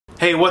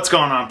Hey, what's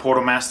going on,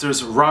 Portal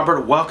Masters?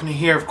 Robert, welcome to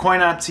here of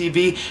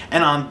CoinOpTV,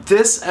 and on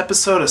this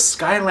episode of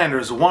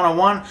Skylanders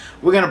 101,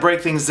 we're going to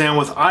break things down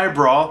with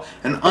Eye-Brawl,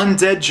 an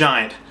undead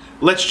giant.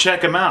 Let's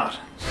check him out.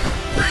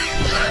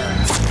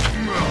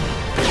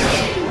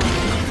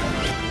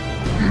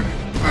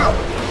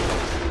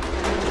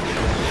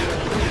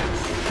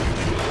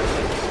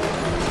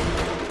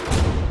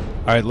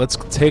 Alright, let's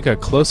take a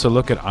closer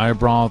look at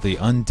Eye-Brawl, the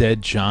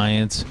undead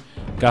giant.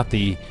 Got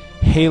the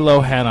halo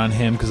hat on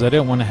him because I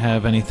didn't want to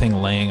have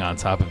anything laying on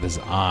top of his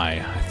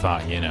eye. I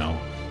thought, you know,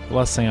 the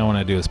last thing I want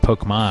to do is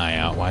poke my eye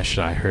out. Why should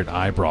I hurt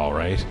Eye-Brawl,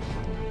 right?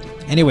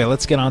 Anyway,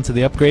 let's get on to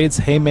the upgrades.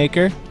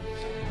 Haymaker,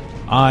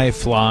 Eye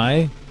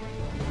Fly,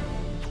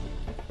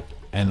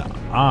 and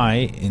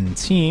Eye in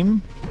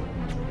Team,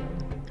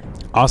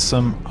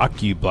 Awesome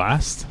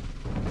Blast,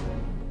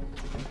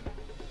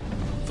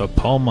 the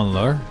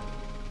Pulmonar,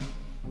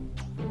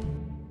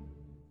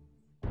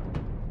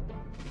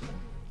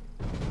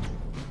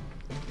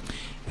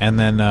 and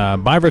then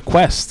by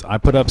request, I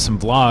put up some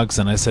vlogs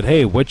and I said,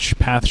 hey, which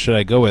path should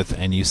I go with?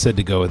 And you said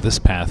to go with this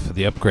path for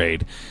the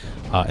upgrade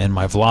in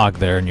my vlog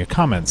there in your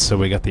comments. So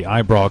we got the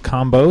Eye-Brawl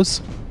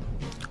combos,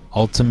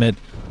 Ultimate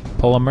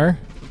Polymer,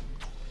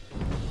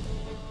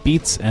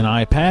 Beats and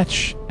Eye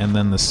Patch, and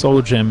then the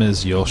Soul Gem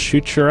is you'll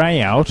shoot your eye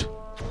out.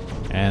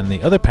 And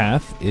the other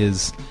path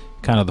is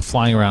kind of the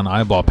flying around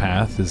eyeball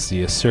path, is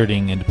the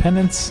Asserting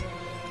Independence,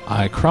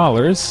 Eye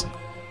Crawlers,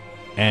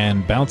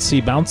 and Bouncy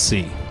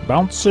Bouncy.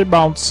 Bouncy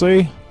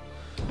Bouncy.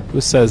 Who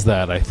says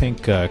that? I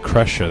think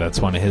Crusher, that's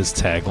one of his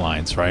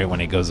taglines, right? When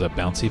he goes up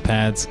bouncy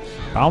pads.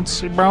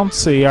 Bouncy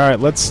Bouncy.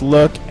 Alright, let's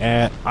look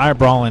at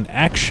Eye-Brawl in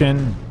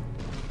action.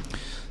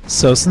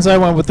 So since I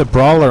went with the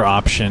Brawler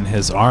option,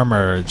 his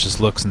armor just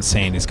looks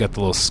insane. He's got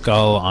the little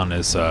skull on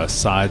his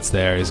sides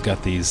there. He's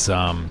got these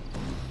kind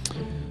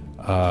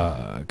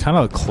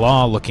of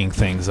claw-looking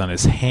things on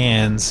his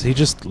hands. He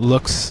just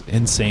looks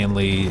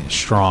insanely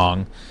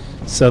strong.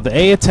 So the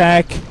A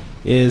attack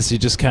is you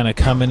just kind of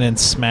come in and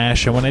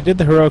smash. And when I did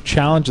the heroic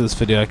challenge of this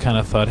video, I kind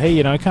of thought, hey,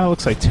 you know, it kind of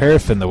looks like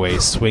Terrafin the way he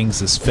swings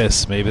his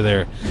fists. Maybe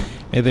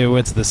they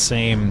went to the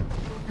same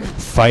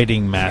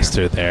fighting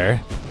master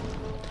there.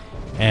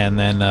 And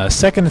then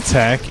second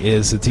attack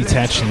is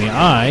detaching the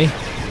eye,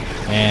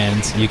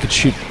 and you could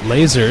shoot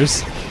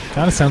lasers.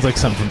 Kind of sounds like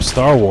something from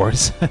Star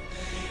Wars.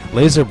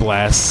 Laser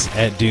blasts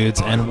at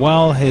dudes, and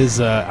while his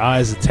eye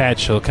is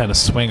attached, he'll kind of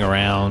swing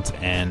around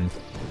and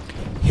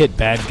hit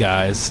bad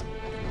guys.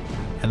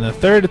 And the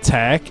third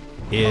attack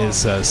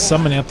is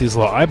summoning up these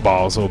little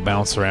eyeballs that will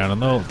bounce around,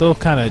 and they'll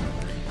kind of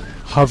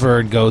hover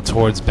and go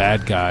towards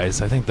bad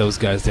guys. I think those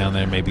guys down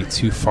there may be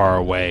too far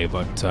away,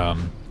 but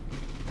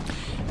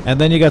and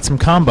then you got some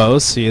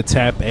combos. So you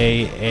tap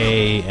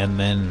A, and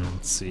then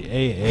let's see,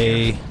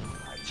 A.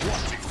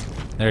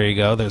 There you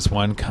go. There's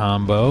one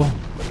combo.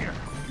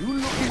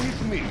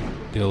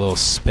 Do a little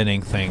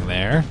spinning thing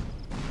there.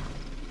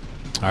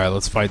 All right,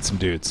 let's fight some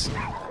dudes.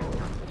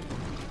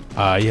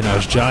 You know,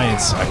 as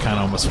giants, I kind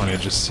of almost want to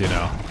just, you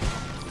know,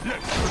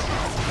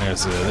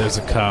 there's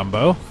a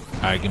combo. All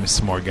right, give me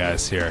some more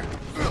guys here.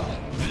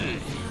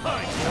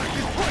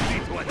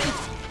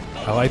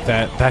 I like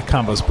that. That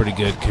combo's pretty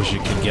good because you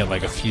can get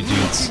like a few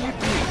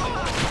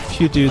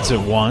dudes at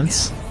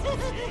once.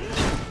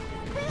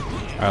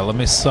 All right, let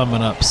me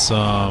summon up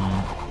some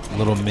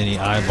little mini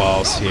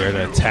eyeballs here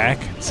to attack.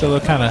 So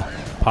they'll kind of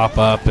pop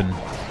up and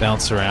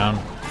bounce around.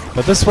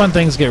 But this one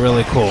things get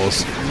really cool.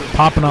 It's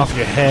popping off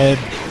your head.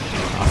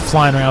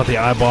 Flying around with the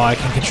eyeball. I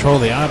can control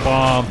the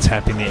eyeball. I'm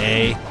tapping the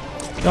A.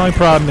 The only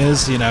problem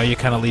is, you know, you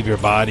kind of leave your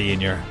body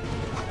and you're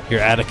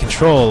out of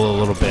control a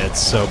little bit,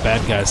 so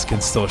bad guys can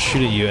still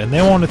shoot at you, and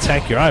they won't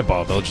attack your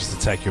eyeball. They'll just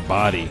attack your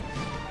body.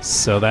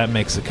 So that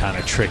makes it kind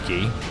of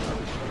tricky.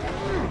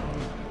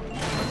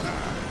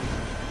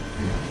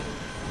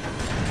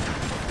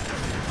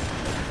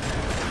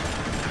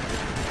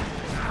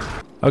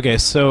 Okay,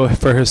 so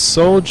for his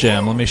Soul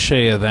Gem, let me show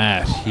you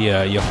that.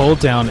 You hold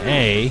down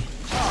A,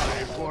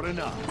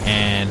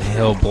 and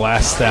he'll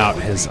blast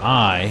out his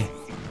eye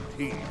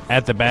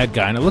at the bad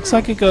guy, and it looks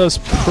like it goes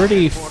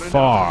pretty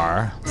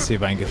far. Let's see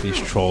if I can get these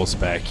trolls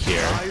back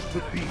here.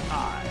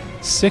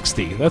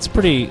 60. That's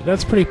pretty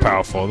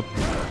powerful. The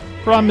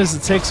problem is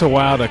it takes a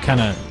while to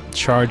kind of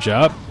charge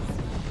up.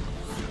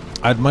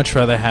 I'd much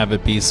rather have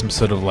it be some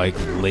sort of like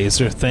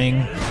laser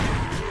thing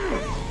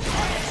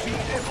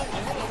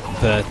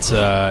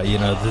that you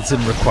know, that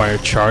didn't require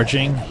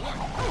charging.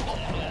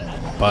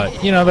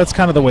 But, you know, that's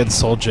kind of the way the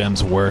Soul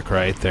Gems work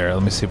right there.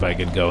 Let me see if I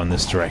can go in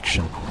this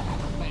direction.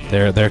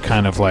 They're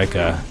kind of like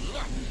a...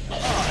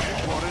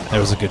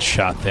 There was a good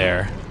shot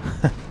there.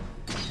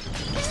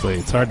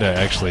 It's hard to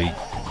actually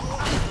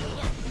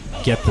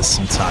get this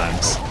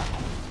sometimes.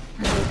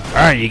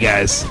 Alright, you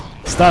guys.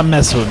 Stop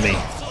messing with me.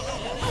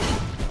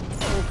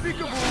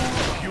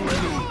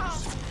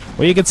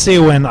 Well, you can see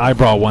when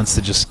Eye-Brawl wants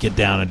to just get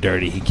down and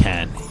dirty, he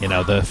can. You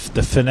know, the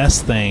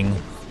finesse thing...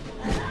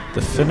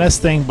 The finesse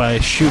thing by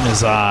shooting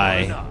his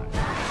eye,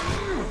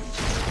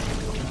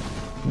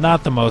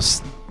 not the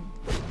most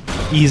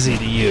easy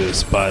to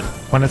use, but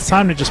when it's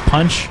time to just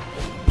punch,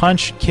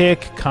 punch,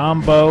 kick,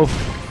 combo.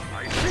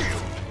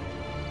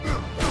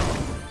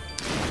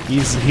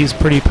 He's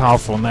pretty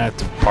powerful in that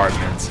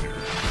department.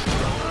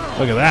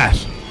 Look at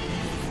that.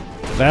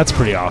 That's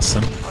pretty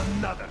awesome.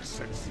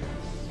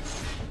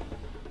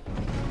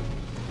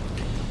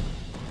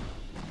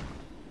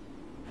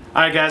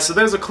 Alright guys, so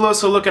there's a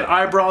closer look at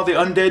Eye-Brawl, the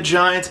undead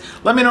giant.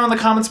 Let me know in the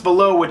comments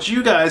below what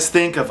you guys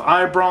think of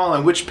Eye-Brawl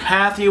and which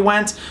path you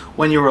went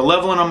when you were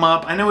leveling him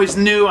up. I know he's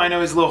new, I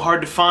know he's a little hard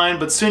to find,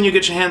 but soon you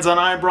get your hands on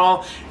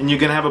Eye-Brawl and you're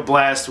gonna have a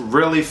blast.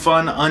 Really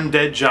fun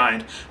undead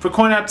giant. For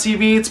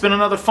CoinOpTV, it's been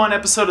another fun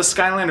episode of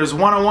Skylanders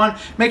 101.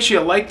 Make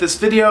sure you like this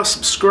video,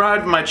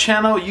 subscribe to my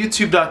channel,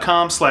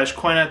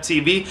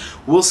 youtube.com/CoinOpTV.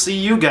 We'll see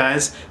you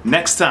guys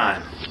next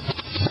time.